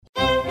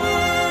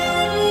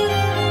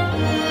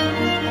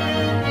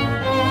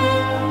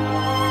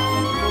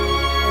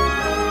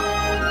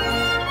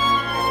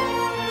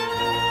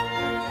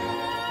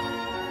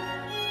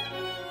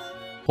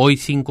Hoy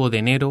 5 de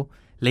enero,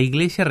 la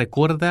Iglesia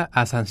recuerda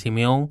a San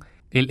Simeón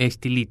el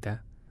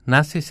Estilita.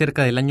 Nace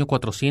cerca del año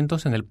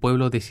 400 en el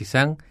pueblo de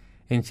Sisán,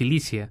 en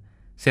Cilicia,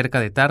 cerca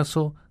de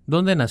Tarso,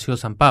 donde nació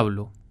San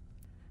Pablo.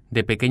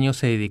 De pequeño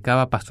se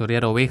dedicaba a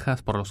pastorear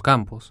ovejas por los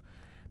campos,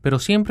 pero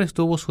siempre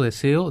estuvo su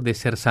deseo de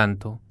ser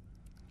santo.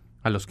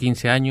 A los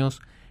 15 años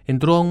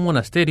entró a un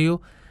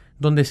monasterio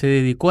donde se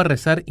dedicó a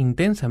rezar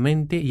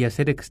intensamente y a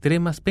hacer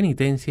extremas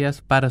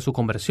penitencias para su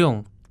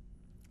conversión.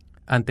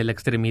 Ante la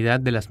extremidad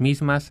de las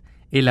mismas,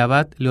 el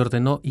abad le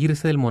ordenó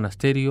irse del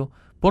monasterio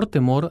por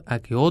temor a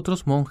que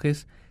otros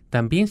monjes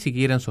también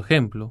siguieran su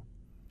ejemplo.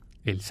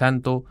 El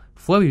santo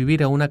fue a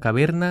vivir a una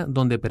caverna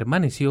donde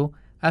permaneció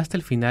hasta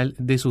el final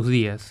de sus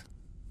días.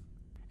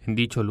 En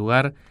dicho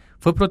lugar,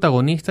 fue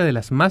protagonista de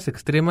las más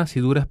extremas y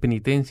duras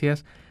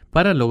penitencias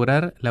para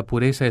lograr la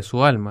pureza de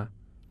su alma.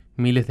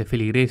 Miles de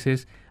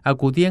feligreses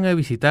acudían a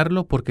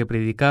visitarlo porque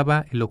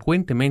predicaba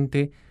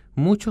elocuentemente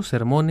muchos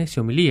sermones y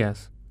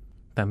homilías.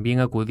 También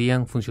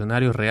acudían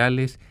funcionarios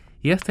reales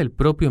y hasta el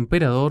propio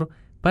emperador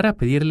para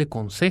pedirle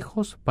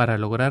consejos para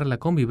lograr la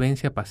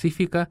convivencia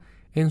pacífica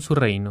en su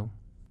reino.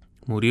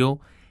 Murió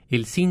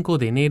el 5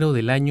 de enero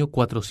del año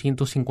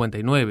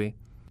 459.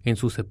 En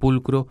su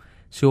sepulcro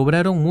se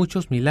obraron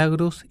muchos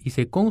milagros y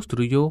se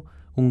construyó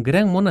un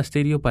gran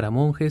monasterio para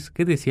monjes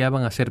que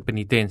deseaban hacer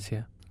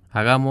penitencia.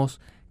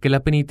 Hagamos que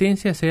la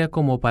penitencia sea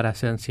como para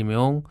San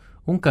Simeón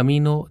un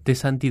camino de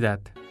santidad.